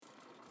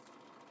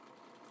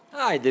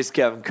Hi, this is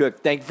Kevin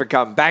Cook. Thank you for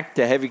coming back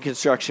to Heavy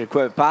Construction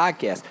Equipment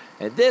Podcast.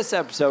 In this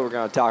episode, we're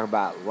going to talk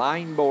about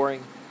line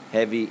boring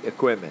heavy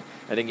equipment.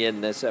 And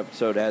again, this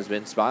episode has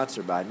been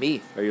sponsored by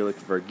me. Are you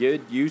looking for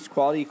good, used,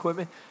 quality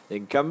equipment?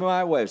 Then come to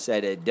my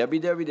website at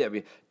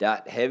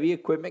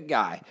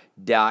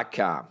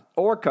www.heavyequipmentguy.com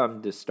or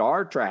come to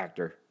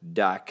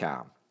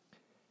startractor.com.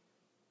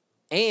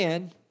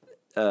 And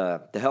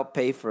to help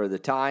pay for the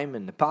time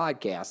and the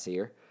podcast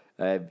here,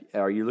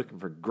 are you looking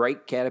for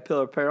great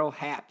Caterpillar apparel?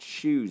 Hats,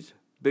 shoes,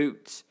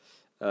 boots,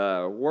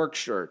 work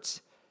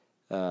shirts,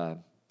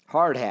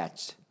 hard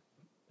hats,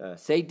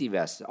 safety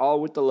vests,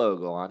 all with the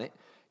logo on it.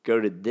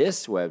 Go to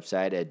this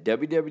website at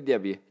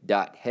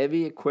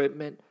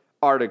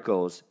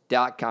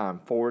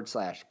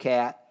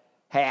www.heavyequipmentarticles.com/cat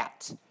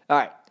hats. All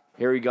right,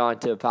 here we go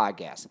into the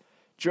podcast.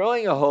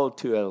 Drilling a hole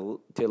to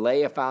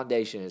lay a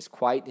foundation is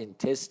quite an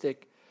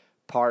artistic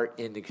part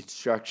in the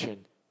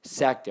construction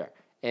sector,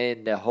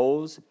 and the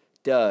holes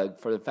dug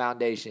for the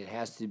foundation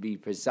has to be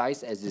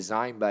precise as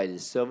designed by the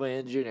civil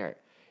engineer.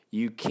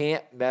 You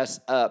can't mess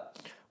up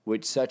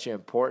with such an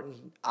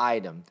important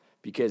item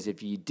because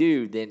if you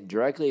do, then it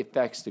directly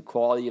affects the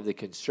quality of the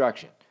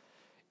construction.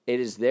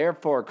 It is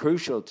therefore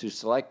crucial to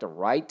select the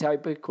right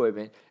type of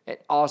equipment and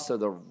also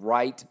the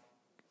right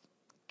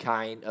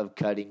kind of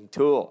cutting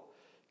tool.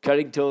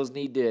 Cutting tools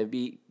need to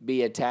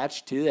be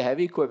attached to the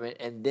heavy equipment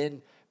and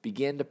then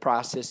begin the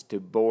process to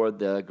bore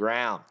the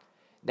ground.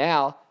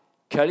 Now,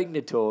 cutting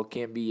the tool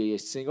can be a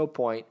single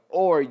point,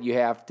 or you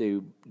have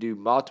to do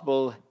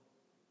multiple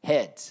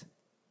heads.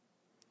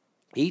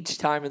 Each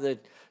time of the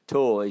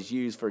tool is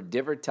used for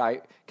different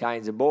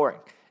kinds of boring.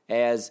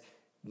 As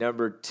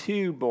number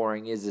 2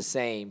 boring is the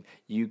same,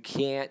 you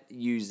can't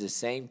use the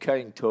same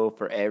cutting tool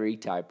for every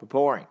type of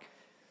boring.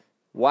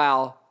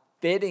 While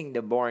fitting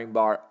the boring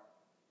bar,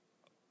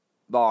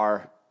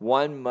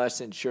 one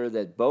must ensure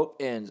that both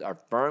ends are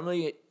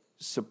firmly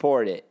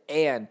supported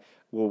and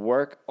will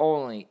work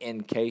only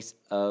in case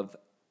of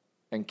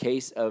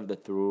the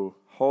through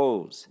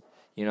holes.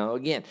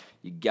 Again,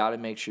 you got to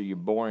make sure you're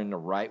boring the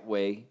right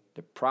way,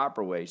 the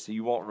proper way, so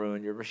you won't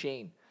ruin your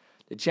machine.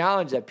 The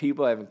challenge that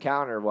people have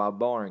encountered while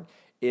boring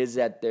is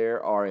that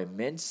there are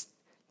immense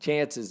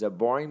chances of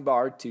boring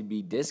bar to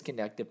be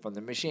disconnected from the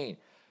machine.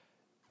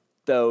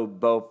 Though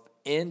both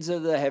ends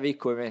of the heavy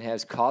equipment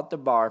has caught the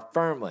bar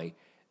firmly,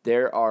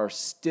 there are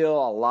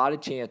still a lot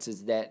of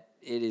chances that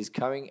it is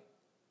coming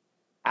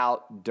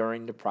out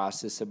during the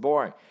process of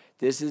boring.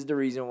 This is the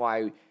reason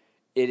why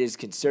it is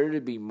considered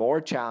to be more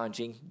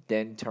challenging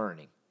than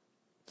turning.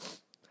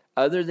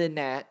 Other than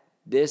that,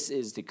 this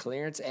is the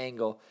clearance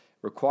angle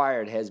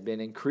required has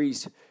been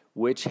increased,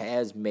 which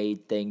has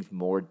made things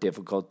more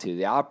difficult to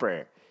the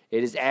operator.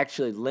 It is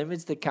actually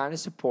limits the kind of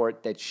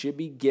support that should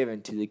be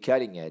given to the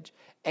cutting edge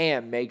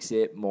and makes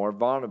it more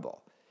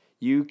vulnerable.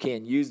 You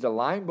can use the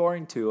line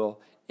boring tool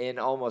in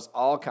almost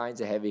all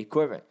kinds of heavy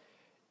equipment.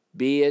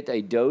 Be it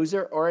a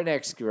dozer or an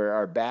excavator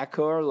or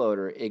backhoe or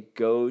loader, it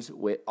goes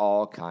with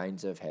all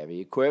kinds of heavy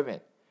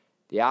equipment.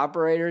 The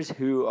operators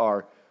who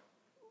are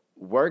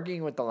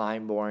working with the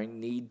line boring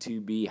need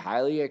to be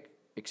highly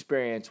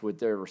experienced with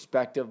their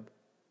respective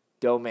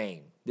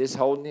domain. This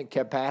holding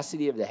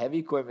capacity of the heavy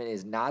equipment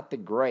is not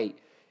that great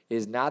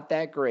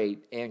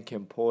and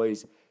can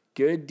pose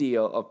good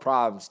deal of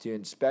problems to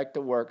inspect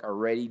the work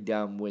already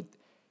done with,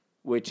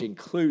 which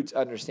includes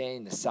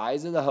understanding the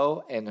size of the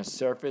hole and the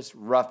surface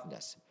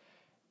roughness.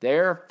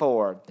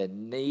 Therefore, the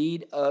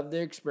need of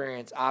the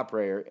experienced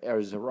operator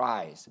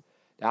arises.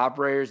 The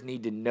operators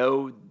need to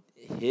know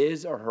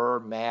his or her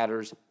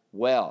matters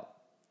well.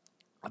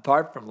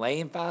 Apart from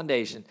laying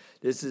foundation,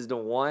 this is the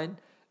one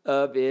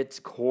of its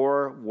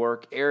core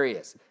work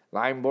areas.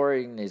 Line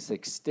boring is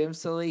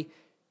extensively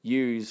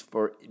used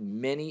for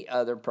many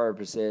other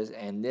purposes,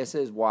 and this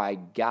is why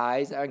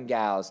guys and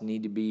gals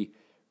need to be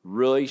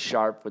really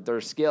sharp with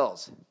their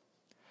skills.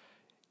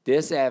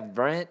 This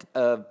advent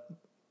of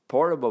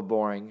portable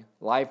boring,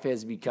 life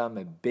has become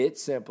a bit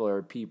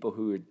simpler for people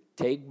who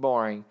take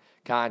boring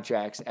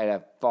contracts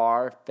at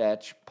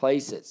far-fetched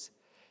places.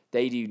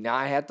 They do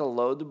not have to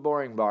load the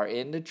boring bar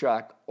in the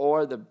truck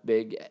or the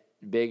big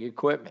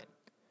equipment.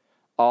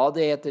 All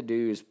they have to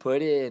do is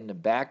put it in the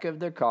back of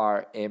their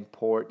car and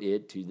port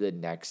it to the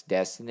next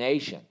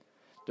destination.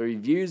 The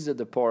reviews of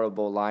the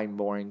portable line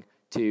boring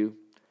 2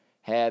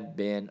 have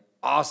been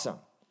awesome.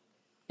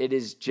 It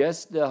is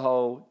just the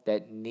hole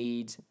that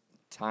needs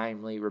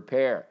timely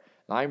repair.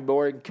 Line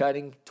boring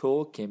cutting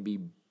tool can be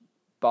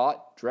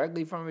bought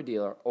directly from a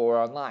dealer or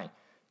online.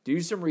 Do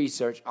some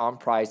research on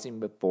pricing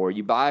before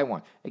you buy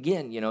one.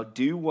 Again,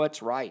 do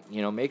what's right.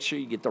 Make sure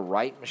you get the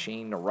right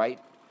machine, the right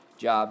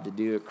job to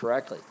do it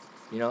correctly.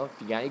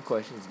 If you got any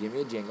questions, give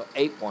me a jingle,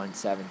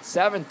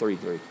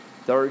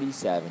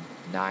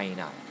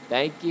 817-733-3799.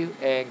 Thank you,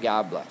 and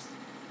God bless.